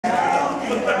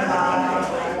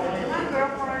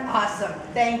Awesome.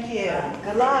 Thank you.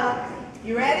 Good luck.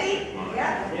 You ready?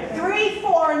 Yeah. 3,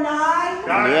 4, 9.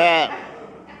 Yeah.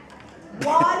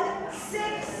 1,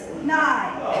 6,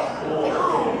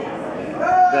 9.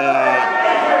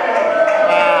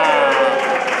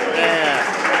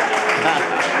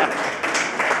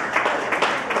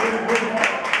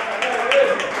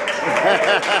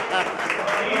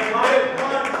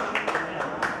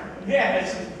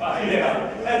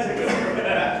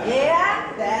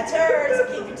 Yeah, that's hers.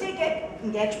 Keep your ticket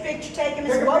and get your picture taken.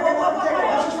 Whoa, whoa, whoa, whoa,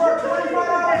 whoa. This is for a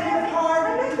 $25 gift card.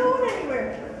 I'm not going anywhere.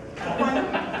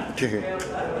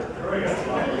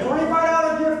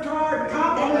 $25 gift card,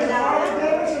 compliment to Harley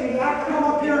Davidson, and you have to come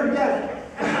up here and get it.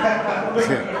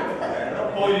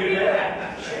 Oh, you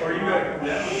there? Or you good?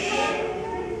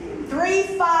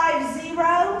 350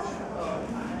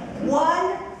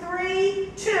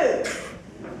 132.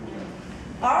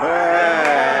 All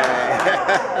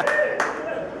right.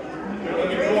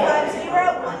 350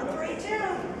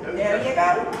 132. There you go.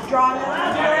 Draw another.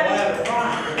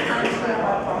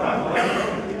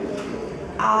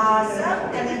 Awesome.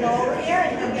 And then go over here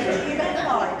and you'll get your event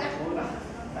card.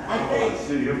 I think.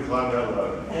 See him climb that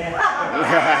ladder.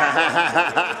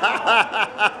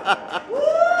 Woo!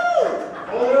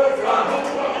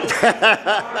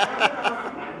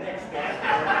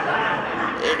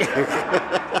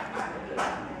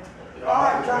 All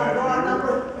right, John, draw a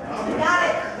number. Got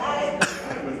it.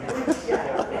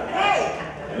 Hey.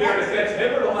 Let's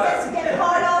get a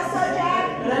card also, Jack.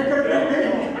 It ain't gonna be me.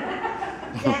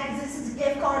 Jack, this is a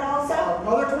gift card also.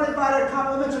 Another $25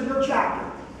 compliments of your chapter.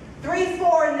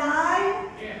 349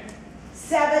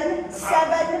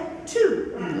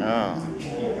 772. Oh.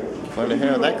 Where the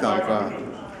hell did that come from?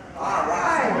 All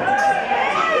right.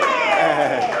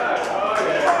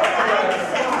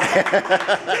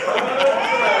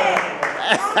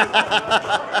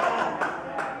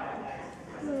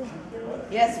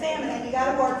 Yes, ma'am, and then you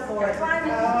gotta work for it.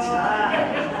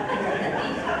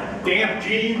 Damn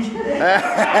jeans.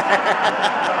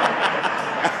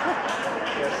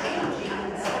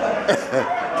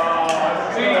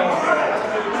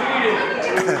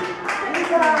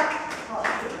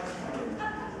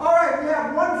 All right, we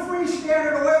have one free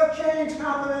standard oil change,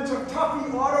 compliments of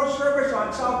Tuffy Auto Service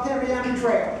on South 10a.m.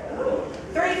 Trail.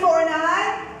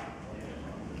 349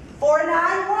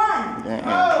 491.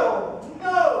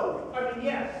 No. I mean,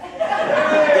 yes.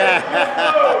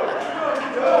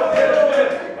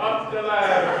 Up the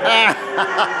ladder.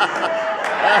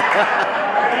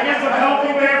 Can I get some help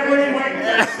over there, please?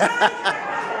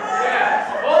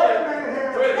 Yeah. Hold it.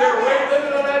 Wait, there a weight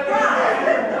limit on that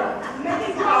thing? Make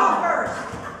it draw first.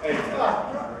 Hey,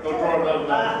 don't draw another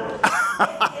number.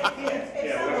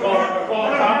 Yeah, we're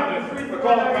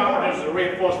calling competence a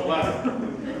reinforced ladder.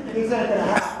 Is that gonna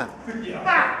happen? Thank you.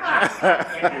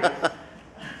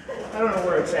 I don't know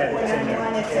where it's at. It's in there.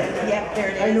 Yep, there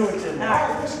it is. I knew it's in there. All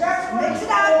right. This next one Mix is it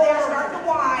up. There's starting to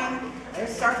wine.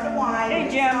 There's starting to wine. Hey,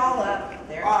 Mix Jim. it all up.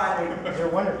 There. All right. Is there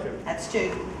one or two? That's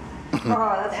 2. Oh,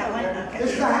 that's That one?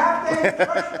 This is Okay. a half-day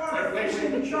freshwater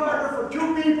fishing charter for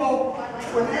 2 people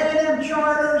with 10a.m.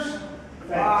 charters.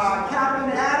 Captain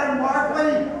Adam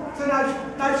Markley. It's a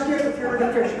nice gift if you're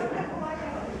into fishing.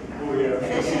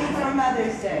 Fishing for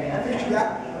Mother's Day.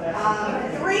 Yeah.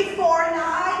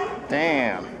 349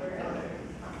 Damn.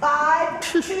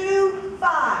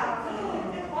 525.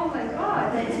 Oh my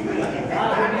God.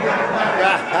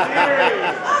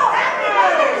 Oh, happy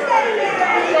Mother's Day,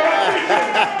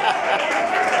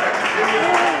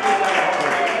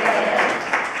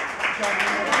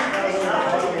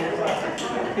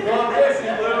 Go on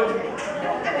fishing, Lou.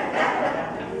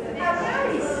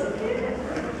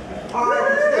 All right,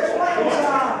 this one is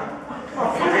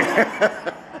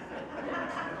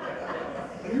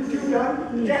Are you two done?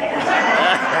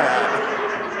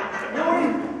 Louis?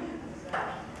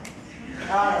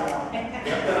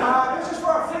 This is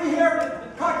for a free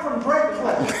haircut from Break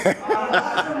Clip.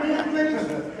 Last for me, please.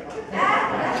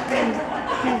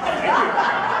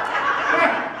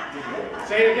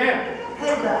 Say it again.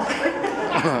 Hey, guys.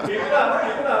 Keep it up,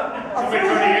 keep it up. A free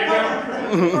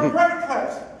haircut from Break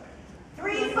Clips.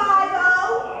 350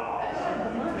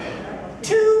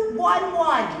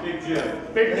 211. Big Jim.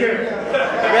 Big Jim.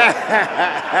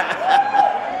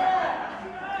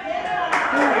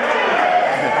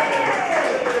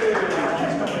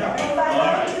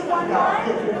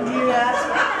 Yes.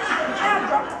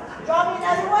 Draw me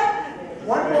another one.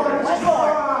 One more. This One is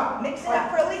more. for, Mix it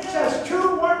up really It good. says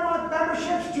 2 one-month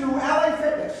memberships to LA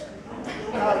Fitness.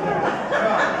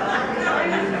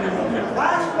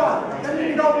 Last one. Then you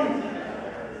can go eat.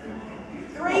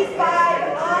 350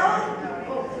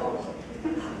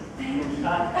 I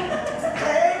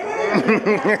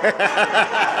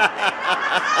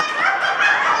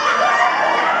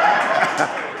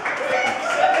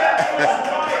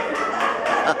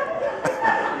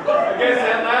guess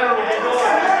that ladder will be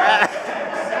going.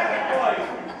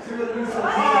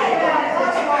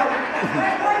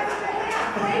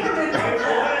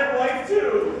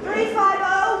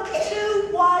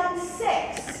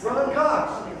 350216. Brother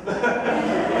Cox.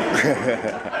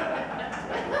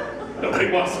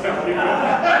 Nobody wants to help you.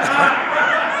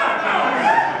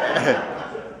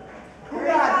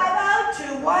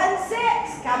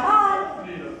 350216. Come on.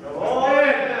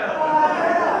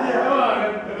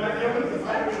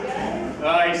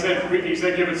 He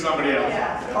said give it to somebody else.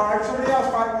 All right, somebody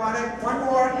else might want it. One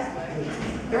more.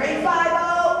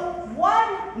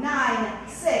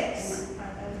 350196.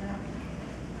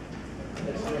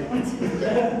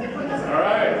 All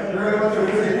right.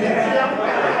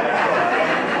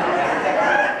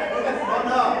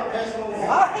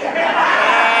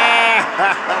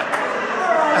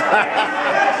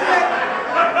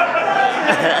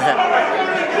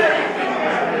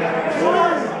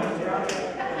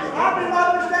 Happy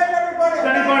Mother's Day, everybody. Does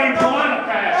anybody want to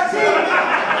pass?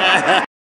 That's it.